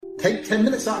Take 10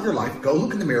 minutes out of your life, go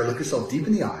look in the mirror, look yourself deep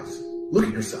in the eyes, look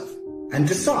at yourself, and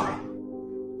decide,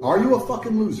 are you a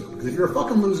fucking loser? Because if you're a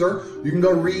fucking loser, you can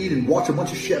go read and watch a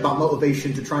bunch of shit about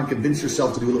motivation to try and convince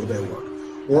yourself to do a little bit of work.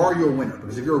 Or are you a winner?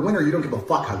 Because if you're a winner, you don't give a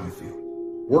fuck how you feel.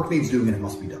 Work needs doing and it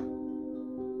must be done.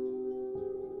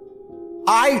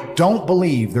 I don't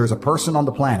believe there's a person on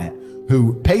the planet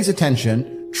who pays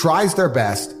attention, tries their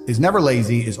best, is never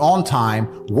lazy, is on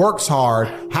time, works hard,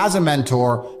 has a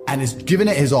mentor, and is giving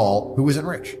it his all, who isn't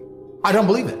rich. I don't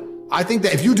believe it. I think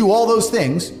that if you do all those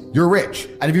things, you're rich.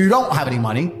 And if you don't have any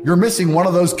money, you're missing one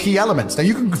of those key elements. Now,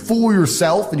 you can fool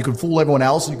yourself and you can fool everyone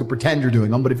else and you can pretend you're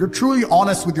doing them. But if you're truly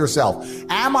honest with yourself,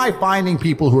 am I finding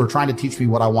people who are trying to teach me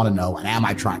what I want to know? And am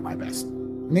I trying my best?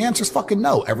 And the answer is fucking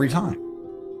no every time.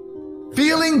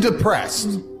 Feeling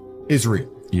depressed is real.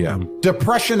 Yeah.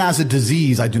 Depression as a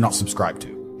disease, I do not subscribe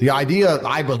to. The idea,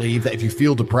 I believe, that if you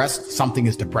feel depressed, something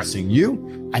is depressing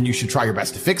you, and you should try your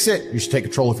best to fix it. You should take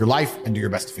control of your life and do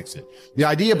your best to fix it. The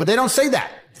idea, but they don't say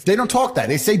that. They don't talk that.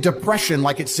 They say depression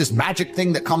like it's this magic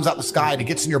thing that comes out the sky and it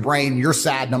gets in your brain. You're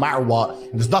sad no matter what.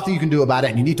 And there's nothing you can do about it.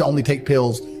 And you need to only take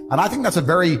pills. And I think that's a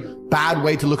very bad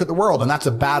way to look at the world. And that's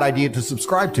a bad idea to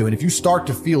subscribe to. And if you start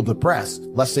to feel depressed,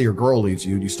 let's say your girl leaves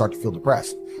you and you start to feel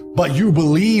depressed, but you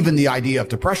believe in the idea of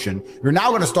depression, you're now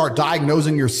going to start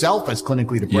diagnosing yourself as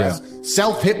clinically depressed,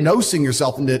 self-hypnosing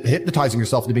yourself into hypnotizing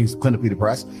yourself into being clinically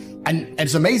depressed. And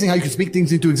it's amazing how you can speak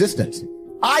things into existence.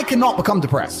 I cannot become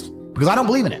depressed because I don't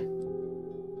believe in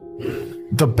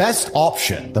it. The best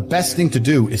option, the best thing to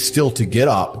do is still to get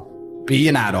up, be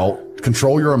an adult,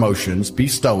 control your emotions, be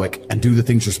stoic, and do the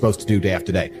things you're supposed to do day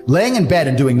after day. Laying in bed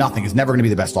and doing nothing is never going to be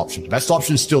the best option. The best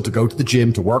option is still to go to the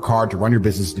gym, to work hard, to run your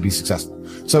business, to be successful.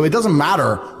 So it doesn't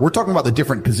matter. We're talking about the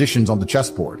different positions on the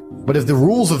chessboard. But if the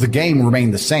rules of the game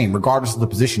remain the same, regardless of the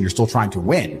position, you're still trying to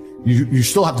win. You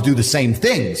still have to do the same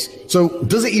things. So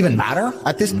does it even matter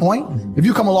at this point? If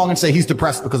you come along and say he's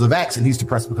depressed because of X and he's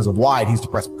depressed because of Y and he's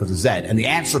depressed because of Z, and the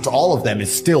answer to all of them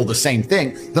is still the same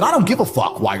thing, then I don't give a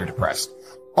fuck why you're depressed.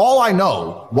 All I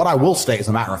know, what I will say as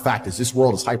a matter of fact, is this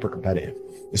world is hyper competitive,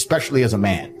 especially as a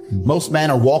man. Most men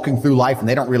are walking through life and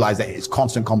they don't realize that it's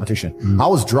constant competition. I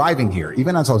was driving here.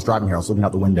 Even as I was driving here, I was looking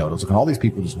out the window. I was looking at all these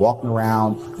people just walking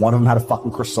around. One of them had a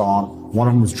fucking croissant. One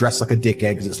of them was dressed like a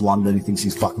dickhead because it's London. He thinks he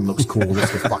fucking looks cool.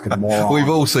 Just a fucking moron. We've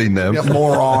all seen them. Yeah,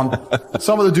 moron.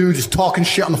 Some of the dude just talking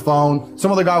shit on the phone.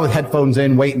 Some other guy with headphones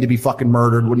in, waiting to be fucking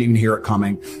murdered, wouldn't even hear it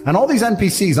coming. And all these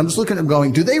NPCs, I'm just looking at them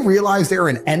going, do they realize they're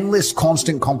in endless,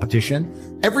 constant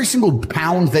competition? Every single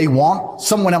pound they want,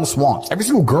 someone else wants. Every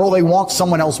single girl they want,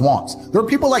 someone else wants. There are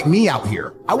people like me out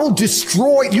here. I will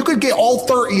destroy, you could get all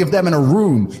 30 of them in a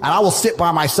room and I will sit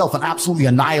by myself and absolutely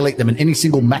annihilate them in any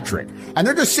single metric. And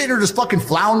they're just sitting there just fucking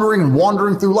floundering and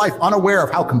wandering through life, unaware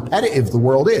of how competitive the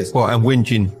world is. Well, and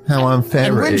whinging how unfair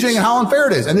it is. And whinging and how unfair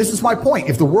it is. And this is my point.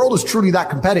 If the world is truly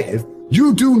that competitive,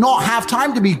 you do not have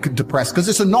time to be depressed because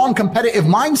it's a non-competitive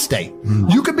mind state.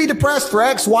 You could be depressed for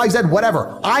X, Y, Z,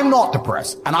 whatever. I'm not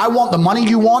depressed. And I want the money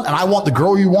you want, and I want the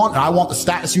girl you want, and I want the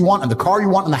status you want, and the car you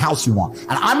want, and the house you want.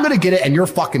 And I'm going to get it, and you're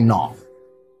fucking not.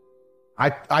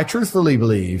 I truthfully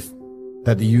believe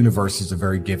that the universe is a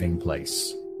very giving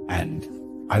place. And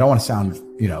I don't want to sound,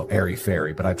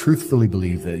 airy-fairy, but I truthfully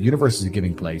believe that the universe is a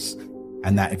giving place,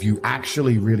 and that if you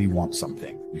actually really want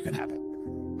something, you can have it.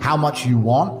 How much you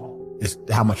want is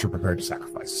how much you're prepared to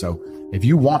sacrifice. So if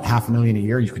you want $500,000 a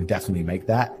year, you can definitely make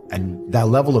that. And that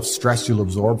level of stress you'll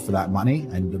absorb for that money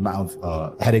and the amount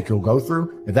of headache you'll go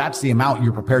through, if that's the amount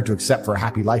you're prepared to accept for a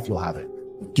happy life, you'll have it.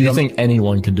 Do you think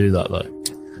anyone can do that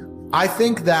though? I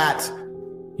think that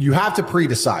you have to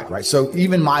pre-decide, right? So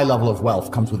even my level of wealth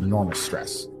comes with enormous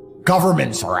stress.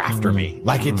 Governments are after me.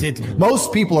 Like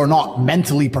most people are not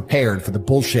mentally prepared for the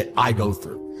bullshit I go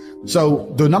through.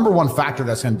 So the number one factor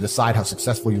that's going to decide how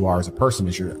successful you are as a person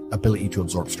is your ability to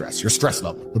absorb stress, your stress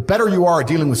level. The better you are at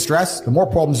dealing with stress, the more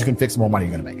problems you can fix, the more money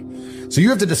you're going to make. So you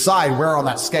have to decide where on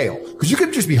that scale, because you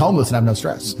could just be homeless and have no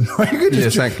stress. You could just,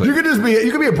 exactly. You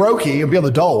could be a brokey and be on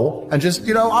the dole and just,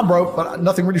 I'm broke, but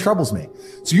nothing really troubles me.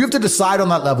 So you have to decide on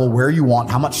that level where you want,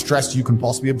 how much stress you can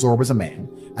possibly absorb as a man.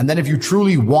 And then if you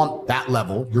truly want that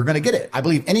level, you're going to get it. I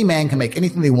believe any man can make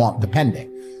anything they want, depending.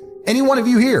 Any one of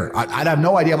you here, I'd have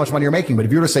no idea how much money you're making, but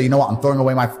if you were to say, you know what, I'm throwing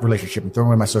away my relationship, I'm throwing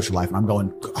away my social life, and I'm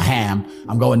going ham,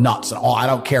 I'm going nuts, and I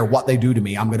don't care what they do to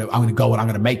me, I'm going to go and I'm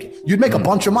going to make it. You'd make a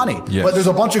bunch of money, but there's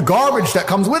a bunch of garbage that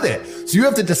comes with it. So you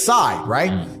have to decide,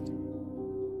 right?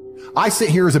 I sit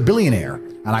here as a billionaire,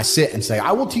 and I sit and say,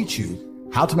 I will teach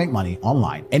you how to make money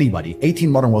online. Anybody,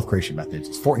 18 modern wealth creation methods.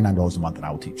 It's $49 a month, and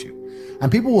I will teach you.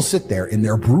 And people will sit there in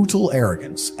their brutal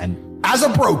arrogance and as a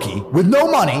brokey with no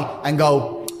money and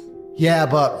go, yeah,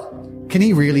 but can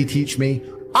he really teach me?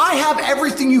 I have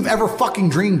everything you've ever fucking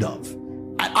dreamed of.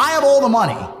 I have all the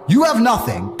money. You have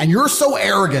nothing. And you're so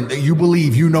arrogant that you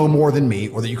believe you know more than me,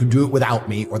 or that you can do it without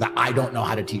me, or that I don't know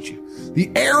how to teach you.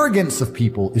 The arrogance of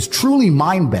people is truly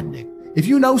mind-bending. If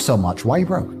you know so much, why are you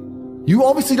broke? You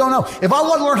obviously don't know. If I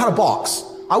want to learn how to box,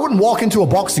 I wouldn't walk into a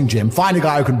boxing gym, find a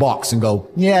guy who can box and go,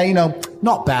 yeah, you know,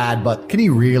 not bad, but can he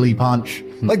really punch?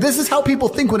 Like, this is how people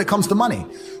think when it comes to money.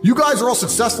 You guys are all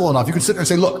successful enough. You can sit there and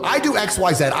say, look, I do X,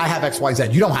 Y, Z. I have X, Y,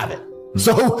 Z. You don't have it.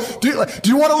 So do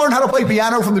you want to learn how to play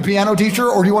piano from the piano teacher,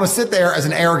 or do you want to sit there as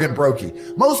an arrogant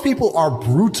brokey? Most people are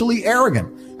brutally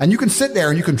arrogant, and you can sit there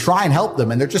and you can try and help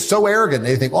them, and they're just so arrogant.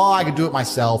 They think, oh, I can do it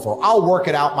myself, or I'll work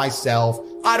it out myself.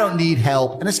 I don't need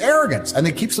help. And it's arrogance, and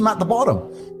it keeps them at the bottom.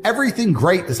 Everything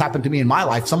great that's happened to me in my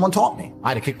life, someone taught me. I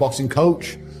had a kickboxing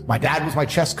coach. My dad was my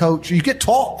chess coach. You get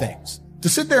taught things. To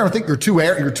sit there and think you're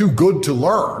too good to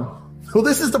learn. Well,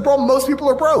 this is the problem. Most people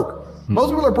are broke.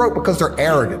 Most people are broke because they're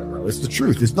arrogant, bro. It's the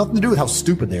truth. It's nothing to do with how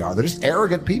stupid they are. They're just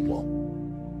arrogant people.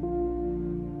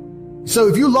 So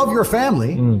if you love your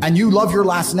family and you love your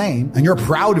last name and you're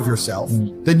proud of yourself,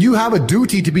 then you have a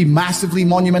duty to be massively,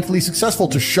 monumentally successful,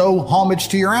 to show homage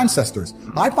to your ancestors.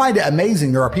 I find it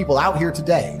amazing there are people out here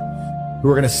today who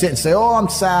are going to sit and say, oh, I'm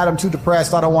sad, I'm too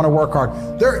depressed, I don't want to work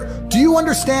hard. Do you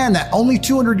understand that only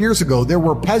 200 years ago, there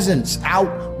were peasants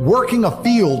out working a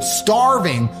field,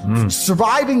 starving,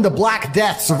 surviving the Black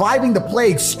Death, surviving the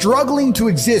plague, struggling to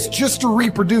exist just to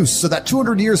reproduce, so that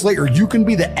 200 years later, you can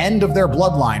be the end of their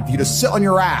bloodline, for you to sit on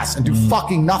your ass and do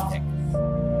fucking nothing.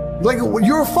 Like,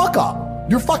 you're a fuck up.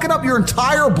 You're fucking up your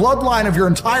entire bloodline of your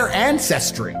entire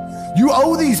ancestry. You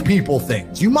owe these people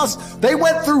things. They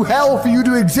went through hell for you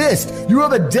to exist. You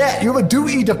have a debt. You have a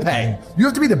duty to pay. You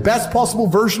have to be the best possible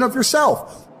version of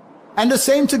yourself. And the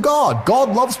same to God.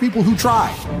 God loves people who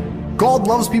try. God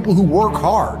loves people who work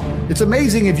hard. It's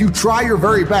amazing if you try your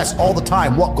very best all the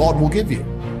time, what God will give you.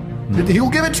 He'll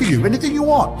give it to you, anything you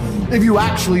want, if you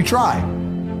actually try.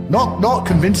 Not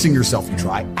convincing yourself you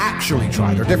try, actually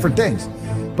try. They're different things.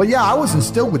 But yeah, I was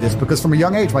instilled with this because from a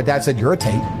young age, my dad said, you're a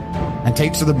Tate. And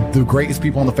Tates are the greatest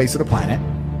people on the face of the planet.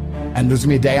 And there's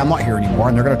gonna be a day I'm not here anymore,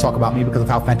 and they're gonna talk about me because of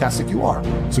how fantastic you are.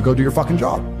 So go do your fucking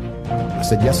job. I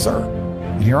said, yes, sir.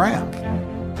 And here I am.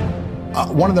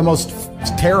 One of the most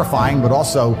terrifying but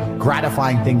also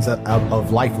gratifying things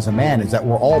of life as a man is that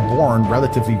we're all born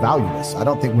relatively valueless. I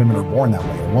don't think women are born that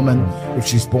way. A woman, if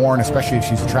she's born, especially if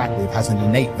she's attractive, has an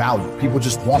innate value. People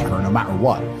just want her no matter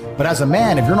what. But as a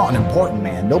man, if you're not an important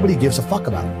man, nobody gives a fuck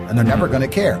about you, and they're never going to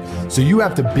care. So you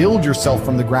have to build yourself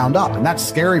from the ground up, and that's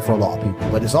scary for a lot of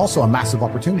people, but it's also a massive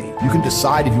opportunity. You can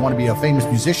decide if you want to be a famous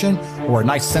musician, or a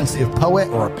nice sensitive poet,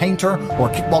 or a painter, or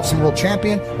a kickboxing world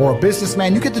champion, or a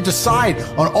businessman. You get to decide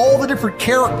on all the different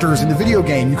characters in the video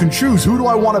game. You can choose, who do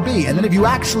I want to be? And then if you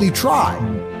actually try,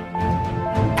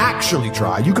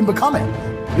 you can become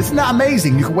it. Isn't that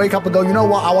amazing? You can wake up and go, you know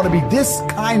what? I want to be this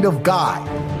kind of guy.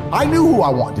 I knew who I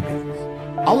wanted to be.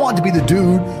 I wanted to be the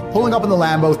dude pulling up in the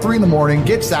Lambo, 3 a.m,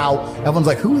 gets out. Everyone's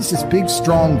like, who is this big,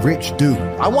 strong, rich dude?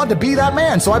 I wanted to be that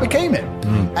man, so I became it.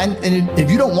 And if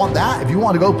you don't want that, if you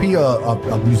want to go be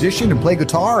a musician and play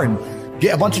guitar and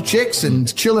get a bunch of chicks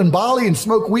and chill in Bali and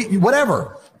smoke weed,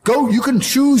 whatever, go, you can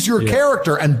choose your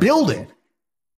character and build it.